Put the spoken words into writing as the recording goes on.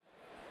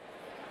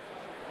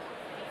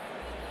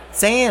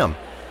Sam!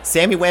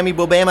 Sammy Whammy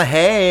Bobama,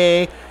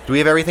 hey! Do we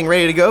have everything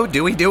ready to go?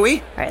 Do we?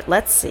 All right,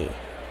 let's see.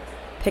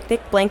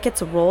 Picnic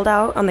blankets rolled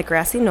out on the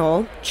grassy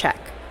knoll, check.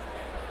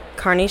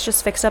 Carney's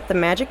just fixed up the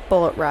magic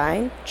bullet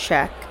ride,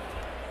 check.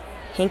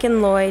 Hank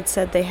and Lloyd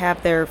said they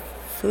have their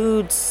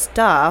food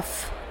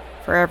stuff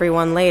for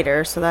everyone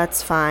later, so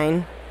that's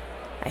fine.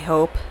 I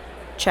hope.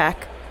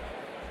 Check.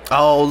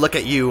 Oh, look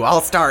at you,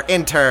 all-star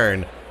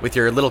intern! With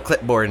your little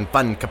clipboard and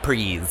fun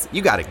capris.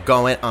 You got it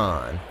going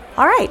on.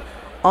 All right,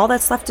 all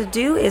that's left to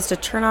do is to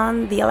turn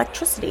on the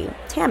electricity.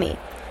 Tammy,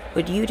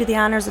 would you do the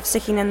honors of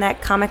sticking in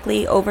that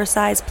comically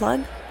oversized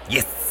plug?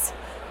 Yes!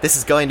 This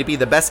is going to be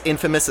the best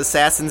Infamous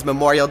Assassins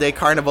Memorial Day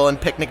Carnival and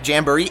Picnic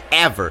Jamboree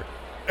ever.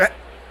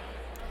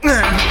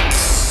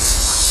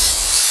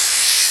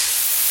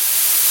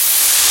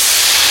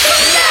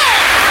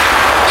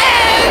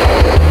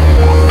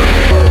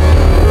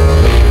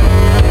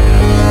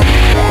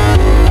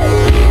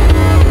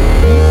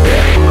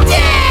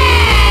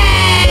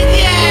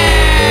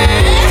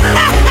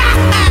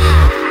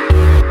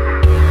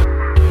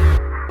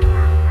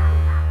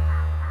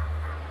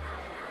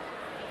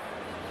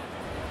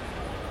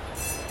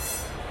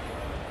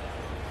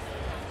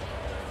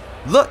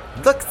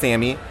 Look,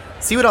 Sammy.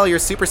 See what all your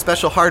super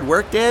special hard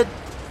work did?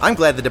 I'm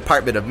glad the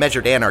Department of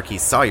Measured Anarchy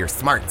saw your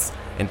smarts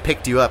and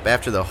picked you up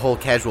after the whole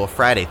Casual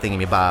Friday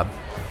thingamy-bob.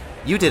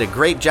 You did a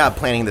great job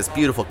planning this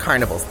beautiful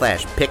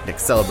carnival/picnic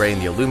celebrating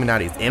the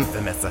Illuminati's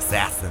infamous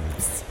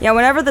assassins. Yeah,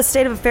 whenever the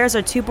state of affairs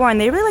are too boring,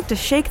 they really like to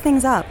shake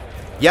things up.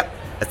 Yep,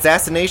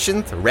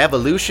 assassinations,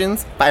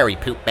 revolutions, fiery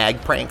poop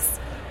bag pranks.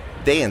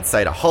 They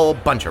incite a whole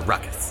bunch of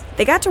ruckus.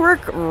 They got to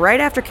work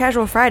right after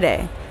Casual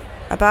Friday.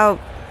 About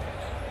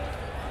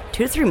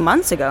 2 to 3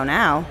 months ago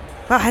now.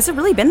 Wow, has it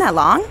really been that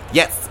long?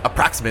 Yes,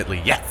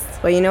 approximately, yes.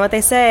 Well, you know what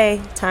they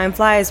say. Time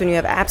flies when you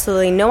have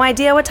absolutely no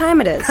idea what time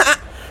it is.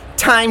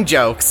 Time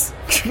jokes.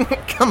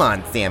 Come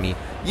on, Sammy.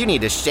 You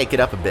need to shake it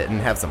up a bit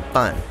and have some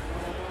fun.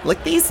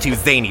 Like these two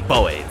zany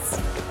boys.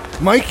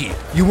 Mikey,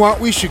 you want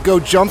we should go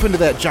jump into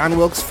that John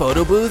Wilkes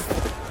photo booth?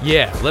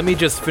 Yeah, let me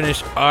just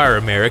finish our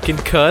American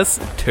cuss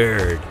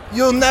turd.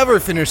 You'll never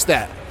finish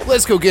that.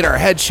 Let's go get our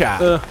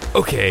headshot.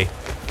 Okay.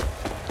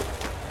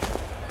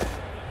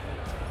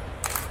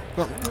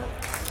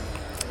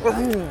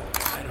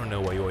 I don't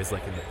know why you always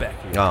like in the back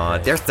of your Aw,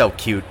 head. they're so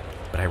cute,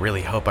 but I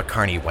really hope a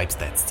carny wipes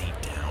that seat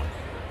down.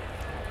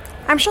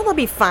 I'm sure they'll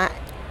be fine.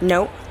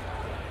 No,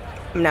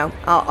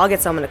 I'll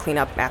get someone to clean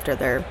up after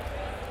they're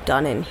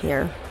done in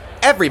here.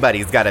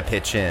 Everybody's gotta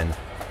pitch in.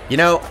 You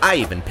know, I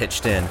even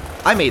pitched in.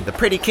 I made the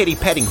Pretty Kitty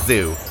Petting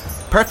Zoo.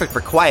 Perfect for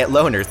quiet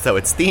loners, so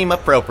it's theme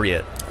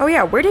appropriate. Oh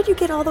yeah, where did you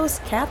get all those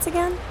cats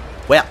again?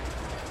 Well,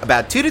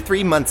 about 2 to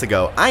 3 months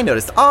ago, I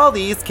noticed all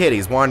these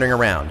kitties wandering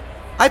around.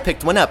 I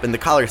picked one up and the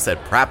collar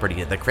said property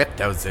of the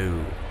Crypto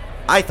Zoo.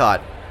 I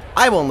thought,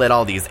 I won't let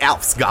all these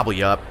Alfs gobble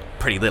you up,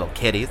 pretty little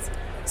kitties.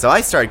 So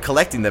I started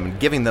collecting them and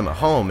giving them a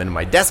home in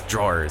my desk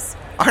drawers.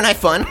 Aren't I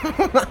fun?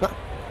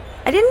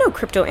 I didn't know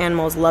crypto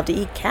animals love to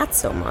eat cats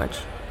so much.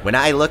 When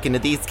I look into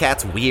these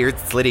cats' weird,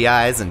 slitty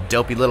eyes and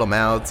dopey little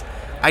mouths,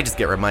 I just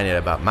get reminded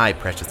about my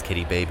precious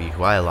kitty baby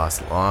who I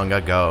lost long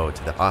ago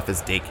to the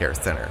office daycare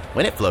center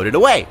when it floated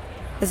away.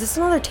 Is this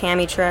another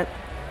Tammy trick?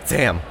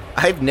 Sam,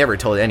 I've never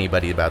told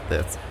anybody about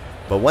this,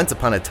 but once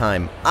upon a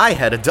time, I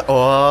had a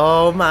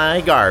oh my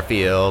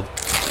Garfield.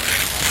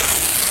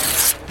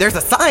 There's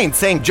a sign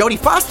saying Jodie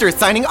Foster is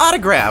signing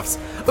autographs.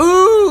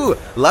 Ooh,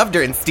 loved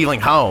her in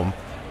Stealing Home.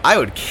 I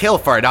would kill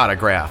for an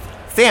autograph.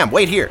 Sam,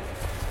 wait here.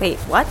 Wait,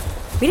 what?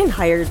 We didn't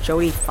hire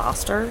Jodie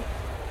Foster.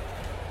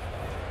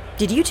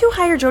 Did you two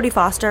hire Jodie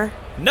Foster?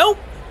 Nope,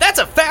 that's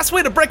a fast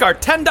way to break our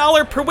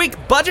 $10 per week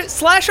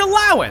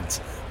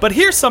budget/allowance. But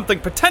here's something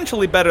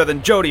potentially better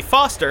than Jodie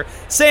Foster.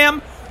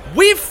 Sam,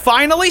 we've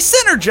finally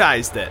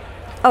synergized it.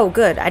 Oh,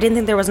 good. I didn't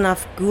think there was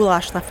enough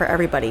goulash left for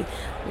everybody.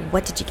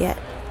 What did you get?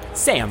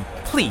 Sam,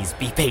 please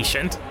be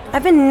patient.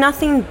 I've been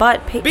nothing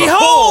but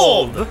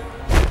Behold!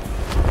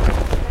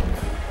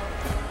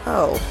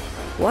 Oh,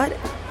 what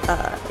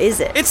is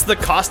it? It's the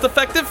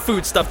cost-effective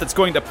food stuff that's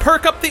going to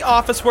perk up the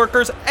office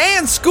workers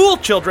and school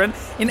children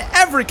in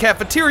every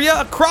cafeteria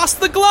across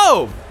the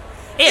globe.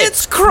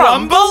 It's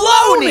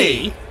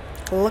Crumbaloney!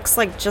 Looks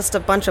like just a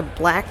bunch of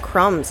black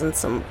crumbs and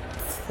some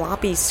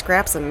floppy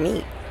scraps of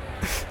meat.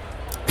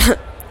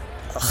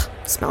 Ugh,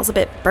 smells a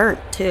bit burnt,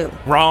 too.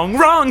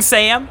 Wrong,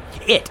 Sam.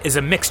 It is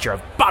a mixture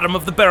of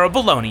bottom-of-the-barrel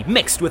bologna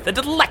mixed with a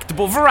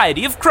delectable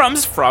variety of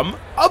crumbs from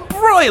a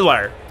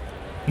broiler.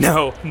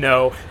 No,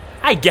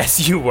 I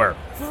guess you were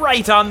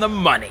right on the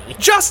money.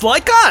 Just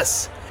like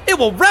us! It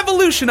will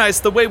revolutionize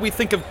the way we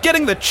think of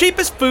getting the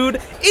cheapest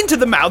food into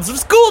the mouths of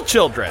school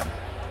children.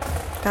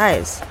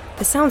 Guys,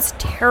 this sounds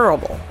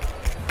terrible.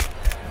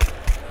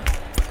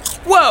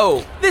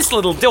 Whoa, this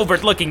little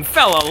Dilbert-looking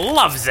fella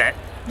loves it.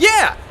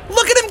 Yeah,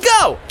 look at him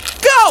go!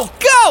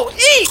 Go!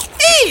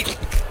 Eat!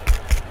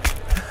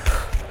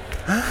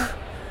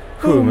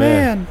 Oh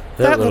man,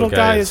 that little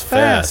guy is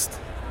fast.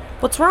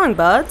 What's wrong,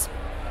 buds?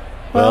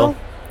 Well,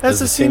 as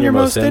the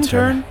senior-most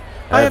intern,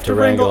 I have to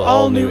wrangle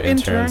all new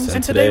interns,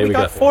 and today we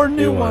got 4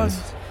 new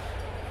ones.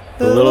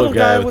 The little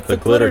guy with the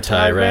glitter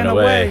tie ran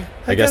away.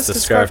 I guess the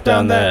scarf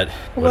down that,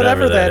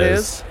 whatever that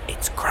is.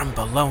 It's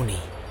Crumbaloney.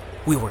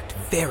 We worked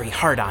very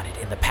hard on it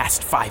in the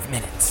past 5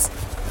 minutes.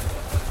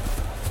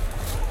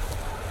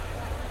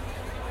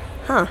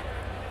 Huh.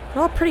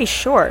 They're all pretty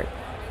short,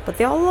 but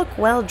they all look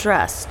well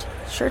dressed.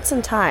 Shirts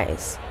and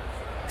ties.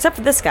 Except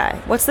for this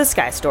guy. What's this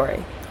guy's story?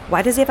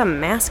 Why does he have a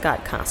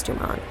mascot costume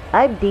on?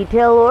 I'm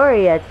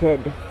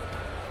detail-oriented.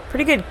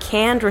 Pretty good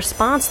canned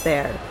response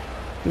there,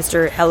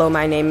 Mr. Hello,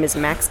 my name is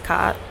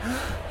Maxcott.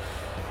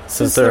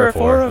 Since there are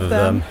 4 of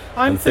them,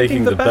 I'm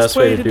thinking the best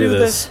way to do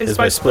this is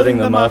by splitting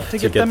them up to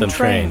get them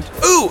trained.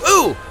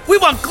 Ooh, we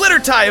want glitter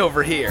tie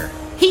over here.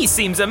 He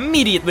seems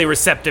immediately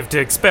receptive to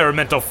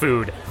experimental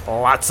food.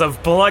 Lots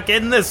of pluck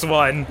in this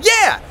one.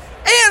 Yeah,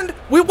 and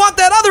we want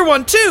that other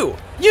one too.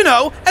 You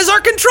know, as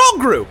our control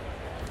group.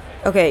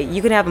 Okay,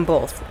 you can have them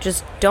both.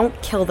 Just don't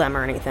kill them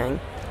or anything.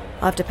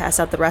 I'll have to pass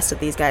out the rest of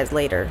these guys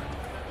later.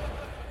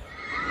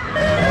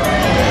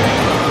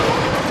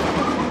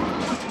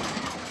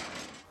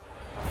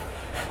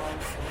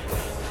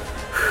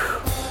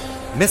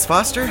 Miss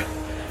Foster?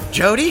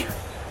 Jody?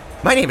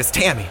 My name is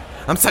Tammy.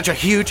 I'm such a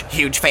huge,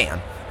 huge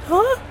fan.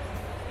 Huh?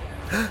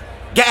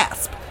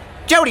 Gasp!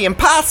 Jody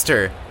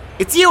Imposter!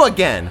 It's you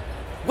again!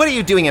 What are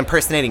you doing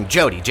impersonating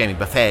Jody, Jamie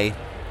Buffet?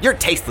 You're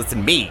tasteless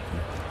and mean.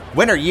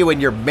 When are you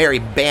and your merry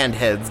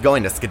bandheads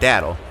going to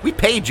skedaddle? We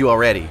paid you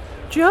already.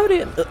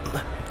 Jody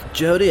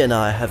and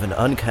I have an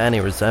uncanny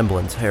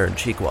resemblance hair and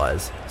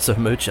cheek-wise, so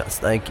muchas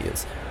thank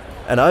yous.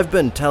 And I've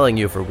been telling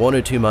you for 1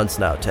 or 2 months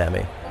now,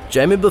 Tammy.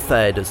 Jamie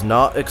Buffet does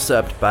not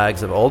accept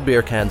bags of old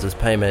beer cans as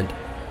payment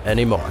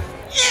anymore.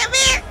 Yeah,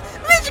 man.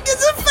 Michigan's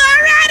so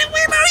far out and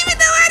we don't even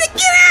know how to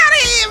get out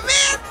of here,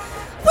 man.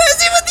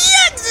 Where's even the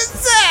exit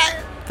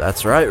sign?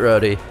 That's right,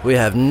 Rhodey. We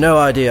have no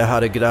idea how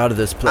to get out of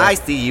this place. I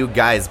see you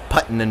guys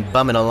putting and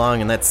bumming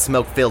along in that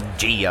smoke-filled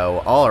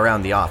Geo all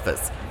around the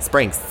office,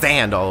 spraying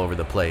sand all over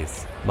the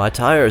place. My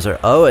tires are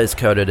always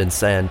coated in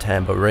sand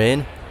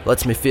tambourine.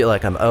 Lets me feel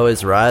like I'm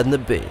always riding the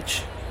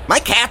beach. My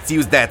cats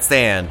use that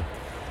sand.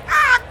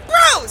 Ah,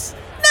 gross!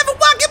 Never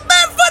walking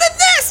barefoot in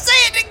this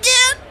sand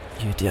again!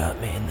 You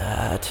don't mean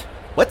that.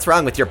 What's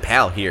wrong with your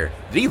pal here?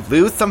 Did he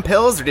lose some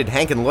pills or did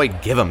Hank and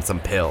Lloyd give him some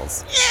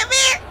pills? Yeah,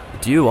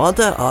 man. Do you want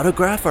that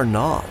autograph or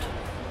not?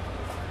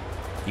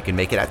 You can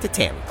make it out to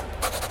Tammy.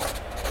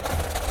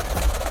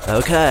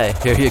 Okay,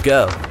 here you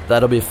go.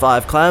 That'll be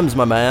 5 clams,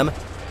 my ma'am.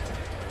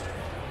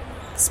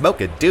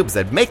 Smoke it doobs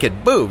and make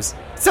it boobs.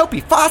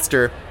 Soapy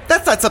Foster?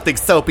 That's not something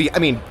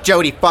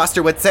Jody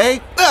Foster would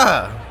say.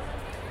 Ugh!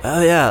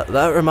 Oh yeah,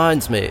 that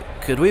reminds me.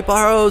 Could we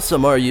borrow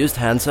some more used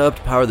hand soap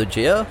to power the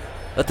Geo?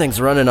 That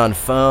thing's running on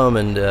foam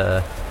and,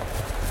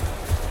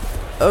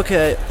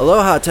 Okay,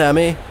 aloha,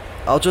 Tammy.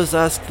 I'll just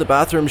ask the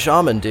bathroom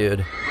shaman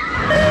dude.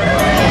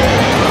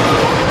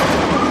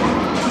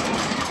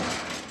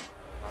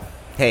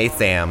 Hey,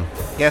 Sam.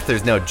 Guess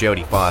there's no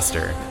Jody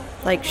Foster.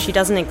 Like she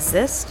doesn't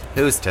exist?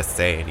 Who's to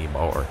say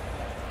anymore?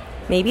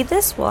 Maybe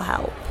this will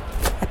help.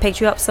 I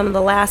picked you up some of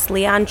the last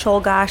Leon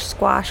Cholgosh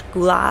squash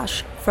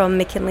goulash from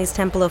McKinley's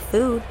Temple of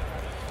Food.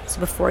 So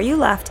before you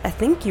left, I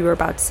think you were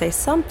about to say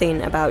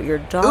something about your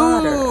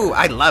daughter. Ooh,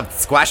 I loved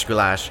squash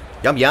goulash.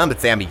 Yum yum,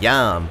 it's Sammy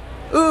yum.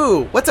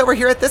 Ooh, what's over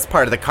here at this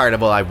part of the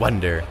carnival, I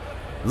wonder?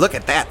 Look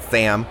at that,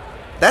 Sam.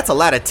 That's a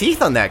lot of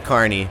teeth on that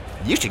carny.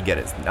 You should get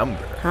his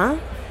number. Huh?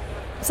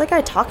 What's that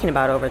guy talking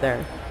about over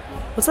there?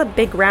 What's that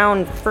big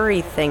round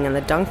furry thing in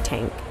the dunk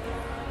tank?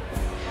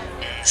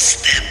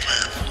 Step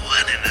up,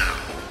 one and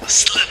all.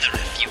 Slither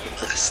if you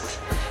must.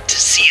 To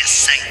see a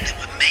sight that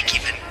would make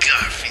even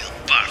Garfield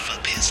barf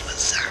up his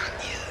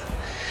lasagna.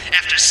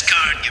 After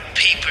scarring your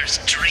papers,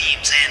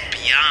 dreams, and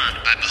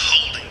beyond by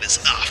beholding this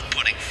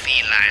off-putting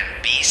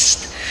feline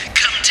beast,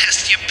 come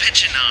test your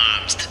pitching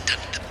arms to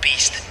dunk the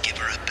beast and give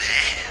her a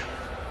bath.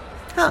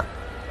 Huh.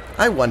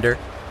 I wonder.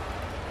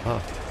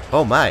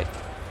 Oh my.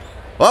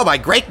 Oh my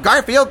great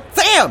Garfield!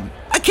 Sam!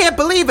 I can't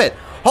believe it!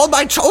 Hold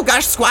my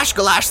Cholgosh squash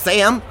goulash,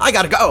 Sam! I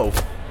gotta go!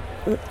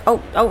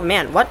 Oh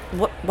man,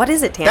 what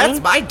is it, Tammy? That's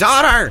my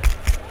daughter!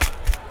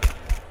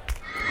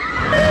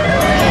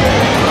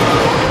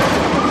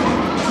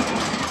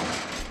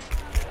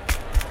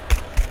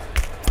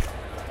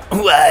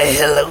 Why,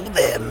 hello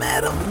there,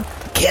 madam.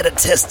 Care to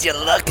test your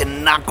luck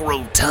and knock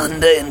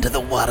Rotunda into the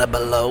water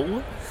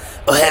below?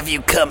 Or have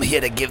you come here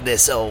to give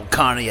this old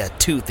carny a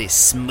toothy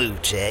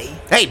smooch, eh?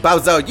 Hey,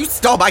 bozo, you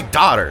stole my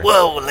daughter!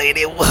 Whoa,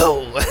 lady,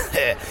 whoa.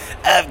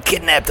 I've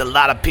kidnapped a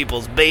lot of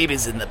people's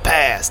babies in the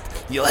past.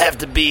 You'll have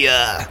to be,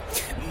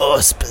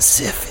 more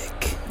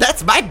specific.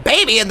 That's my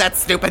baby in that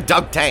stupid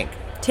dunk tank!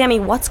 Tammy,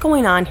 what's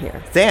going on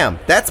here? Sam,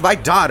 that's my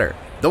daughter.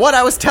 The one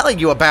I was telling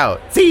you about.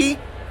 See?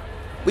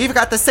 We've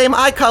got the same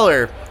eye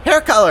color,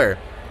 hair color,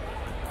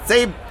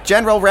 same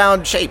general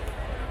round shape.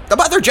 The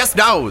mother just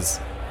knows.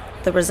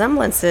 The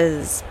resemblance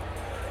is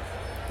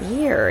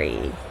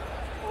eerie.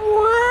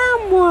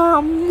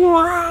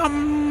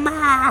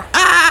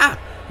 Ah!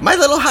 My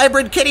little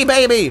hybrid kitty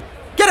baby!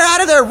 Get her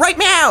out of there right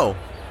now!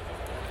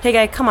 Hey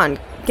guy, come on,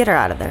 get her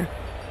out of there.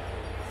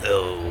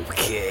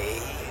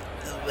 Okay.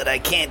 but I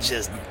can't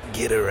just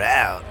get her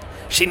out.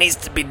 She needs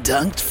to be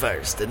dunked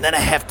first, and then I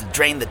have to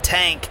drain the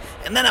tank,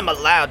 and then I'm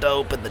allowed to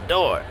open the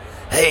door.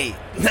 Hey,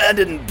 I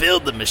didn't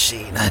build the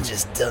machine. I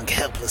just dunk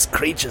helpless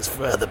creatures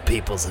for other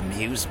people's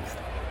amusement.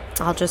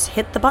 I'll just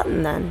hit the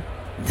button then.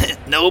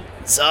 Nope,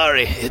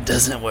 sorry, it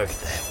doesn't work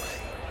that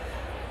way.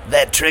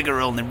 That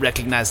trigger only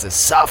recognizes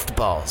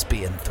softballs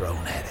being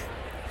thrown at it.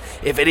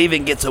 If it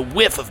even gets a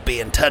whiff of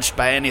being touched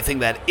by anything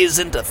that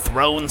isn't a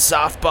thrown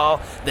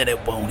softball, then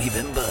it won't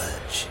even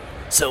budge.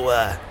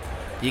 So,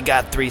 you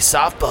got 3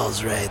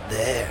 softballs right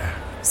there.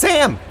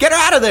 Sam, get her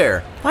out of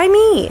there! Why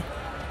me?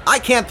 I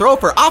can't throw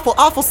for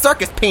awful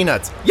circus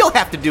peanuts. You'll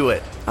have to do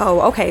it.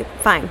 Oh, okay,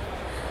 fine.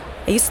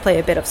 I used to play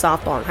a bit of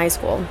softball in high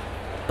school,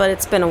 but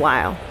it's been a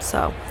while,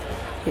 so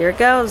here it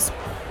goes.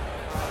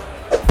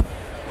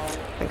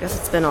 I guess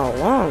it's been a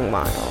long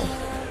while.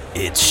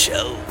 It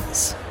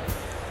shows.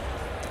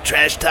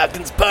 Trash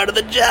talking's part of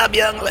the job,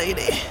 young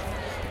lady.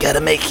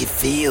 Gotta make you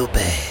feel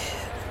bad.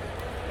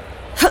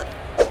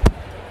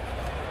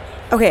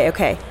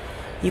 Okay.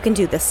 You can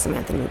do this,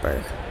 Samantha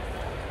Newberg.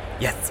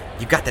 Yes,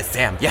 you got this,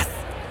 Sam. Yes.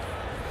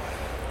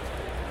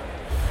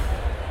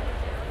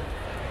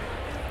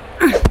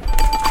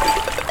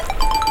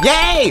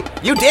 Yay!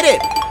 You did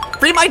it!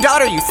 Free my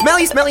daughter, you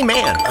smelly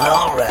man!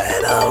 All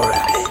right.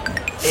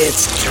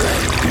 It's true.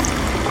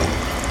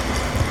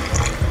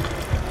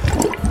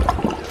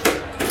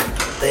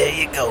 There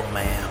you go,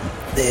 ma'am.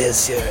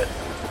 There's your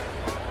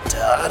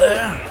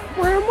daughter.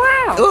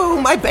 Ooh,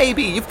 my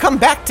baby, you've come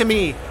back to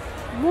me!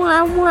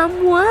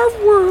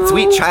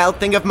 Sweet child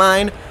thing of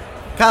mine.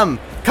 Come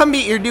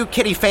meet your new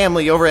kitty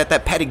family over at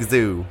that petting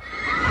zoo.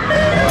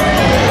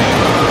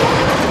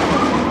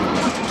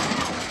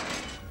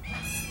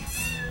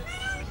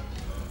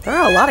 There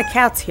are a lot of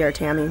cats here,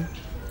 Tammy.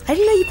 I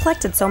didn't know you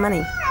collected so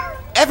many.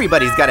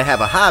 Everybody's gotta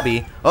have a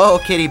hobby.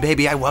 Oh, kitty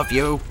baby, I love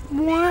you.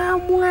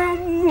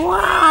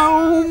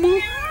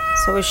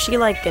 So is she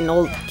like an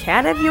old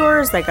cat of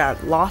yours that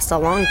got lost a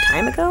long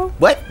time ago?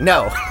 What?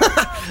 No.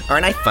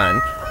 Aren't I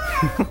fun?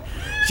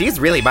 She's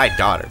really my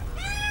daughter.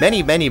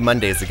 Many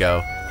Mondays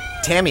ago,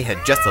 Tammy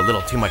had just a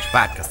little too much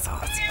vodka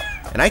sauce,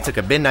 and I took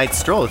a midnight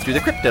stroll through the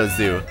crypto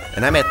zoo,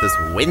 and I met this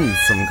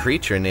winsome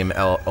creature named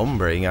El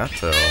Hombre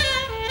Gato.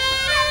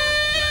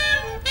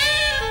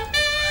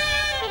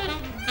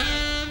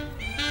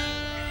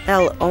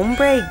 El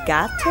Hombre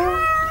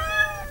Gato?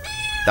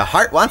 The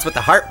heart wants what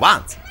the heart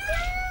wants.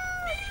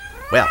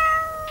 Well,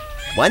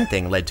 one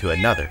thing led to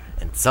another,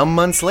 and some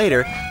months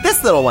later,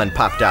 this little one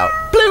popped out.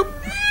 Bloop!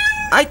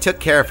 I took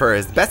care of her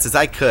as best as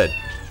I could,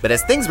 but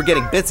as things were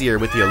getting busier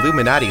with the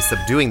Illuminati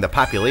subduing the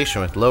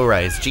population with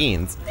low-rise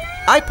genes,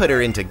 I put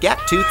her into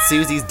Gap-Tooth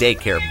Susie's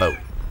daycare boat,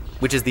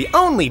 which is the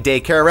only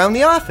daycare around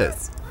the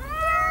office.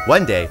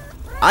 One day,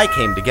 I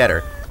came to get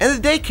her,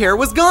 and the daycare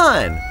was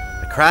gone.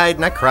 I cried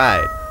and I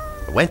cried.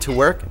 I went to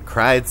work and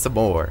cried some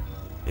more.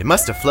 It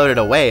must have floated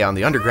away on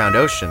the underground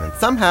ocean, and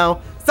somehow,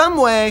 some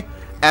way,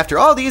 after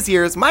all these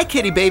years, my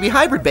kitty baby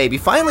hybrid baby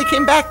finally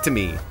came back to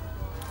me.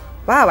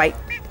 Wow, I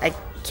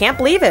can't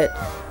believe it.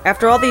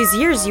 After all these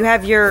years, you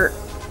have your,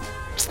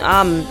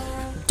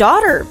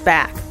 daughter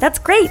back. That's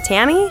great,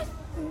 Tammy.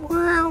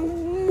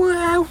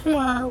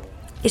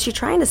 Is she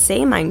trying to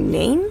say my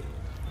name?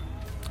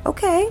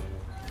 Okay.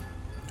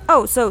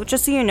 Oh, so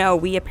just so you know,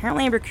 we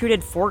apparently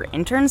recruited 4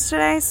 interns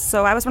today,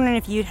 so I was wondering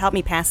if you'd help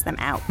me pass them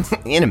out.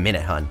 In a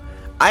minute, hon.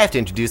 I have to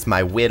introduce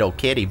my widow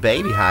kitty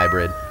baby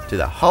hybrid to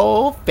the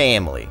whole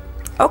family.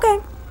 Okay.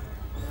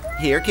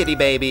 Here, kitty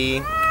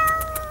baby.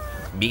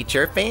 Meet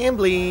your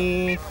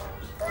family.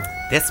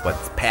 This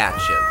one's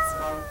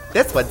Patches.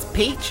 This one's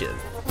Peaches.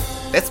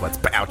 This one's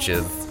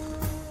Pouches.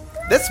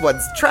 This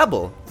one's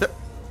Trouble.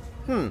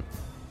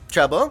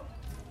 Trouble?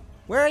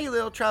 Where are you,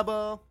 little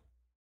Trouble?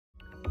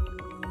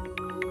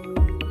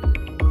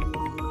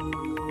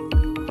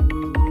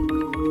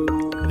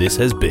 This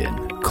has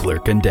been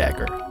Clerk and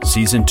Dagger,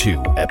 Season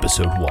 2,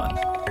 Episode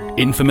 1.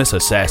 Infamous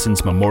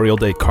Assassins Memorial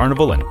Day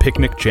Carnival and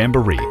Picnic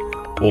Jamboree,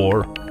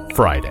 or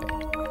Friday.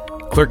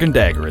 Clerk and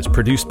Dagger is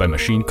produced by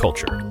Machine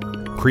Culture.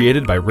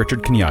 Created by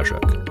Richard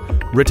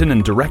Kniazik. Written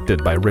and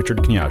directed by Richard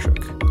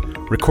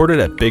Kniazik. Recorded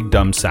at Big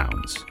Dumb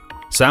Sounds.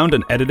 Sound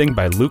and editing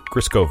by Luke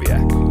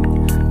Griskowiak.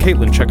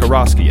 Caitlin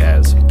Chekarowski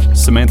as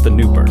Samantha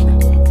Newberg.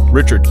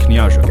 Richard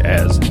Kniazik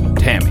as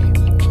Tammy.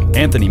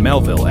 Anthony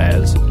Melville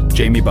as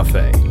Jamie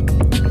Buffet.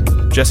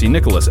 Jesse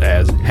Nicholas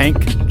as Hank,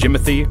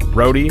 Jimothy,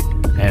 Rhodey,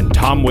 and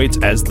Tom Waits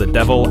as the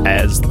Devil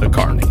as the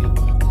Carney.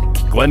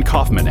 Glenn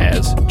Kaufman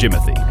as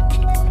Jimothy.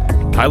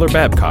 Tyler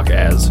Babcock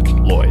as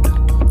Lloyd.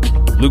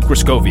 Luke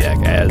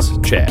Griskowiak as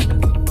Chad.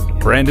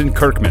 Brandon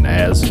Kirkman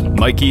as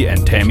Mikey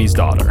and Tammy's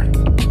daughter.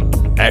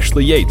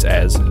 Ashley Yates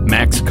as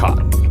Max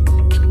Cott.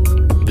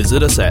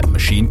 Visit us at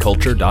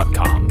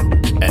machineculture.com.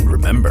 And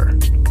remember,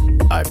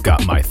 I've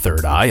got my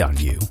third eye on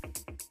you.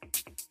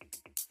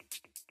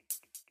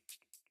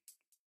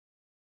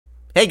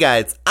 Hey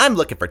guys, I'm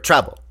looking for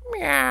Trouble.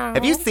 Meow.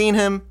 Have you seen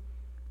him?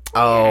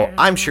 Oh,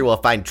 I'm sure we'll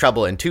find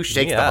Trouble in 2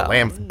 shakes of a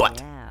lamb's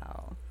butt.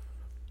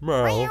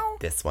 Meow.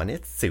 This one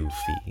is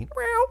Sophie.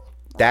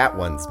 That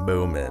one's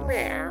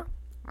Moomin.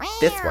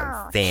 This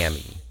one's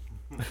Sammy.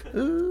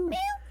 Ooh.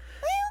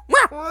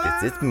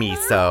 This is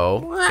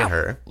Miso. Look at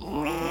her.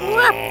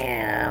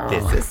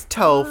 This is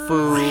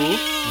Tofu.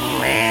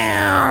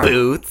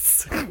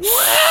 Boots.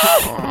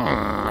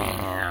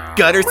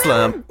 Gutter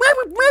Slump.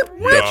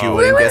 Bet you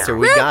wouldn't guess where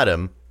we got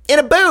him. In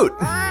a boot.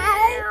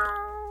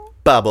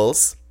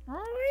 Bubbles.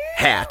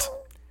 Hat.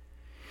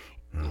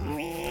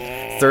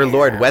 Sir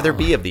Lord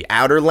Weatherby of the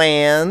Outer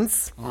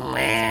Lands.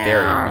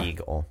 Very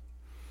regal.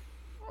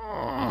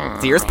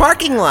 Sears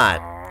parking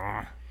lot.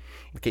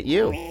 Look at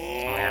you.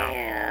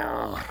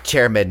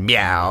 Chairman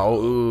Meow.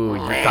 Ooh, you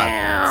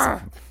got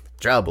some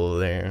trouble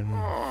there.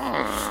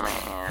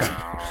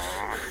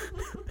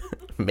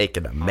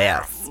 Making a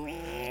mess.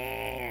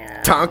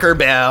 Tonker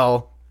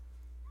Bell.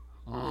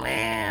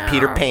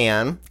 Peter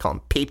Pan. Call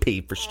him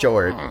PP for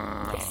short.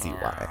 You'll see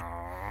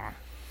why.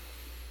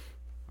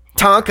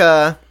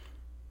 Tonka.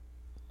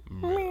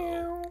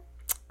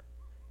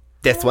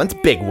 This one's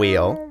Big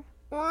Wheel.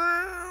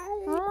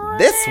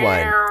 This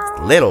one,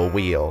 Little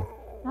Wheel.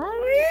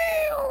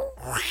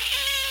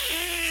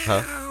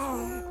 Huh?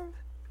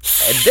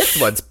 And this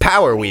one's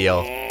Power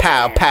Wheel.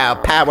 Pow, pow,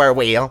 Power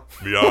Wheel.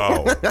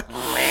 Meow.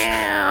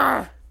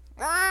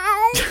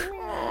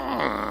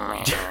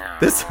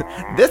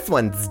 This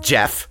one's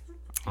Jeff.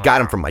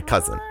 Got him from my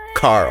cousin,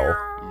 Carl.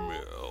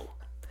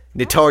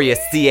 Notorious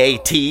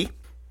CAT.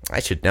 I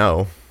should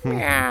know.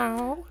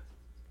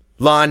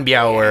 Lawn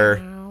Blower.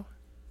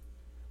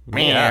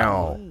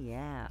 Meow.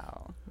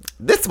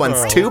 This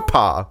one's Two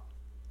Paw.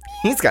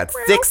 He's got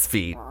 6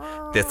 feet.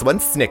 This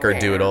one's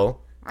Snickerdoodle.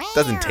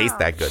 Doesn't taste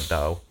that good,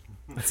 though.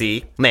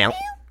 See? Meow.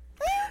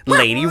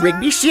 Lady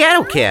Rigby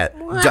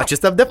Shadowcat.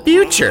 Duchess of the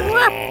Future.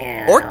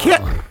 Or Kit.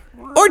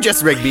 Or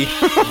just Rigby.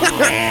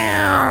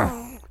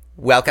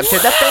 Welcome to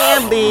the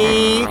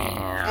family.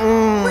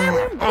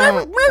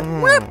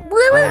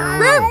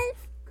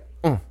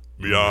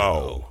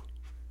 Meow.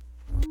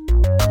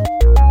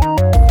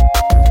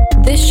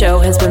 This show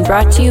has been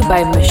brought to you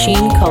by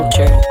Machine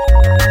Culture.